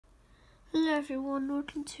Hello everyone,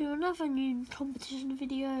 welcome to another new competition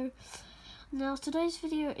video. Now today's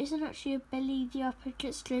video isn't actually a belly the upper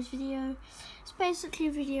gets closed video. It's basically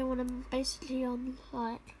a video when I'm basically on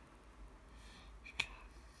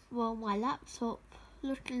my laptop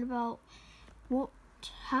looking about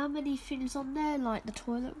how many things on there, like the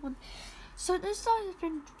toilet one. So there's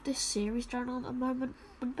been this series going on at the moment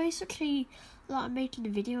when basically I'm making a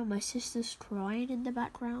video and my sister's crying in the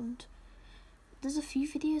background. There's a few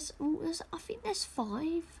videos. I think there's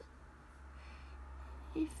 5.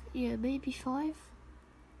 Maybe 5.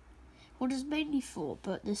 Well, there's mainly 4,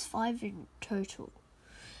 but there's 5 in total.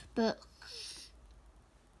 But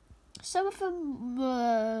some of them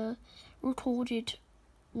were recorded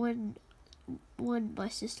when my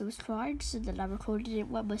sister was crying, so then I recorded it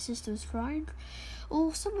when my sister was crying.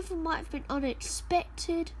 Or some of them might have been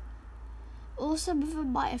unexpected. Or some of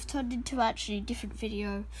them might have turned into actually a different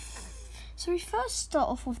video. So we first start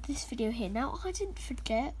off with this video here. Now, I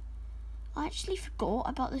actually forgot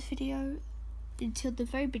about this video until the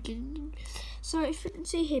very beginning. So if you can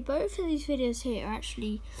see here, both of these videos here are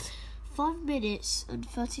actually 5 minutes and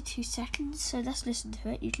 32 seconds. So let's listen to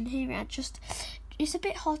it. You can hear it it's a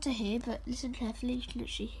bit hard to hear, but listen carefully. You can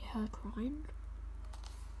actually hear her crying.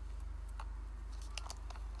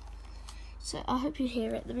 So I hope you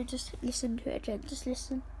hear it. Let me just listen to it again. Just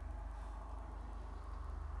listen.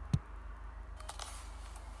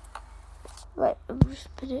 Right, I'm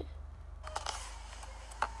just put it.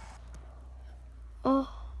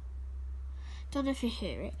 Oh, don't know if you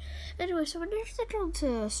hear it. Anyway, so we're next going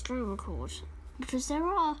to screen record because there's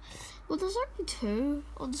only 2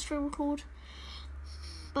 on the screen record,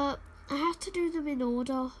 but I have to do them in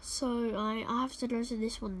order. So I have to go to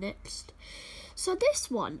this one next. So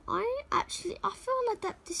this one, I feel like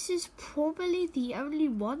that this is probably the only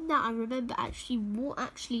one that I remember what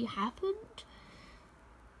actually happened.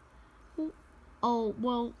 Oh,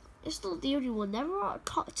 well, it's not the only one. There are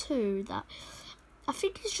 2 that I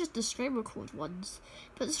think it's just the screen record ones.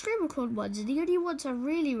 But the screen record ones are the only ones I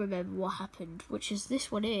really remember what happened, which is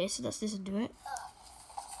this one here. So let's listen to it.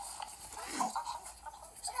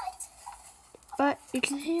 But you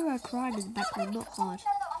can hear her crying in the background, not hard.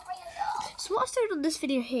 So what I was doing on this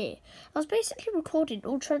video here, I was basically recording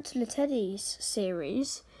all Transfer Teddy's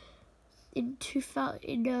series in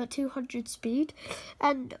 200 speed,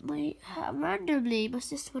 and randomly my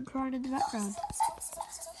sister went crying in the background.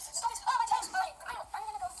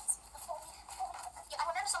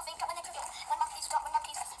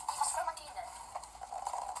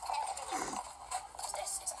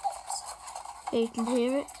 Yeah, you can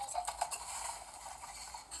hear it.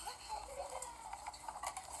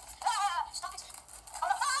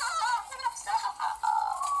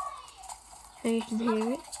 Yeah, you can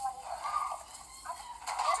hear it.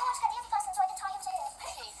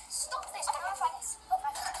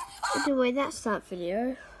 Anyway, that's that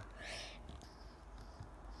video.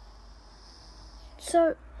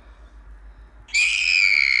 So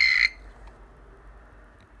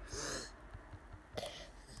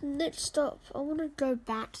next up, I want to go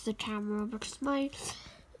back to the camera because my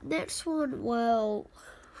next one, well,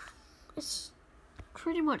 it's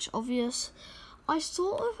pretty much obvious. I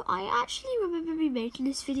actually remember me making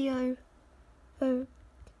this video.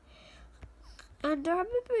 And I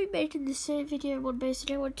remember me making the same video when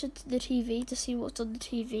basically I went to the TV to see what's on the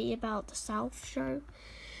TV about the South show.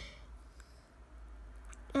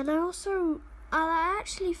 And I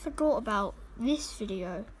actually forgot about this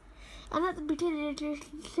video. And at the beginning, you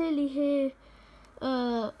can clearly hear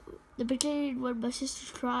the beginning when my sister's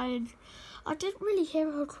crying. I didn't really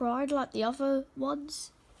hear her cry like the other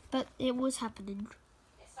ones, but it was happening.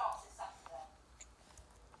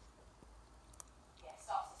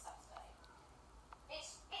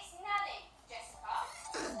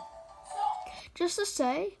 Just to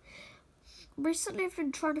say, recently I've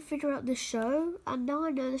been trying to figure out this show, and now I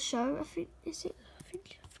know the show. I think I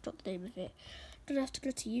forgot the name of it. I'm gonna have to go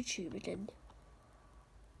to YouTube again.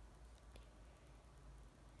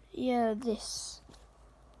 Yeah, this.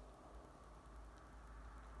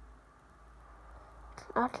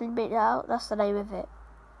 I can make it out. That's the name of it.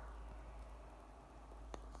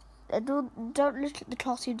 And don't look at the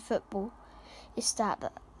cartoon football. It's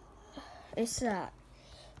that.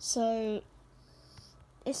 So.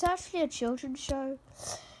 It's actually a children's show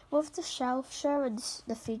with the shelf show and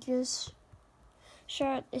the figures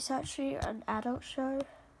show. It's actually an adult show.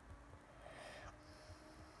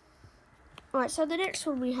 Right, so the next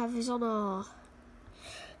one we have is on our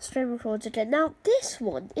screen records again. Now, this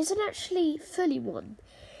one isn't actually fully one.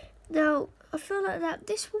 Now, I feel like that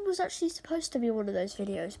this one was actually supposed to be one of those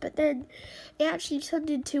videos, but then it actually turned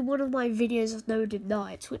into one of my videos of No Dim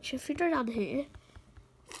Nights, which if you go down here,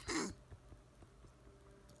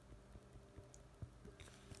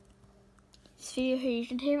 this video here, you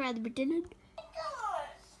can hear it at the beginning.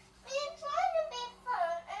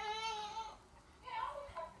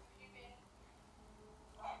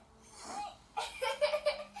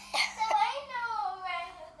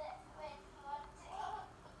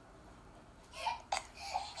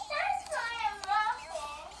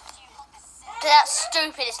 That's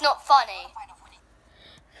stupid, it's not funny.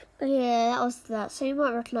 Yeah, that was that, so you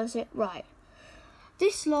might recognise it. Right.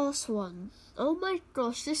 This last one. Oh my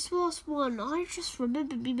gosh, this last one. I just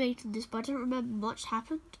remember me making this, but I don't remember much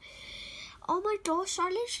happened. Oh my gosh, I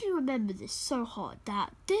literally remember this so hard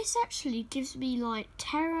that this actually gives me like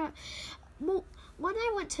terror. Well, when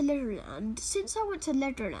I went to Legoland, since I went to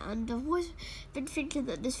Legoland, I've always been thinking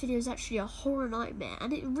that this video is actually a horror nightmare,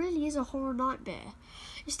 and it really is a horror nightmare.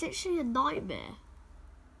 It's literally a nightmare.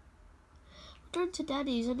 Going to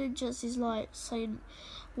Daddy's and then just is like saying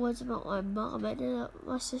words about my mum, and then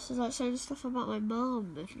my sister's like saying stuff about my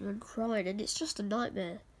mum and crying, and it's just a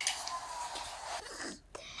nightmare.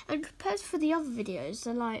 And compared to the other videos,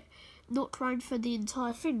 they're like not crying for the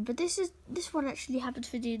entire thing, but this one actually happens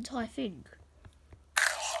for the entire thing.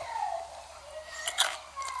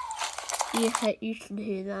 You can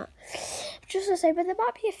hear that. Just to say, but there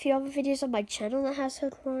might be a few other videos on my channel that has her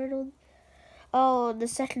crying on. Oh, and the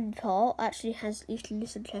second part actually has, you can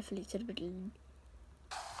listen carefully to the beginning.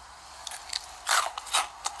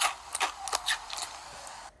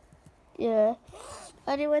 Yeah.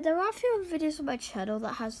 Anyway, there are a few other videos on my channel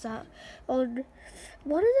that has that on.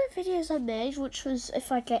 One of the videos I made, which was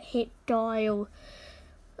if I get hit, die, or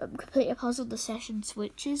complete a puzzle, the session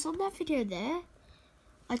switches. On that video there,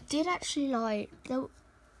 I did actually I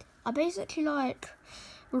basically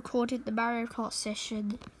recorded the Mario Kart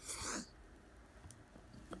session,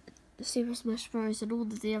 Super Smash Bros, and all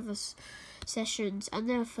of the other sessions, and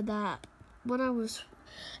then for that, when I was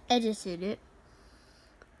editing it,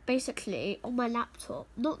 basically on my laptop,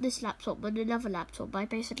 not this laptop, but another laptop, I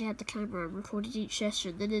basically had the camera and recorded each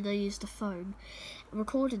session, and then I used the phone,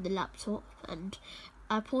 recorded the laptop, and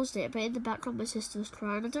I paused it, but in the background my sister was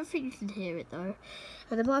crying. I don't think you can hear it though.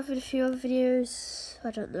 And there might have been a few other videos,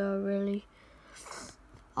 I don't know really.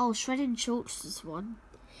 Oh, Shredding Shorts is one.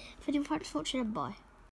 If anyone finds watching, bye.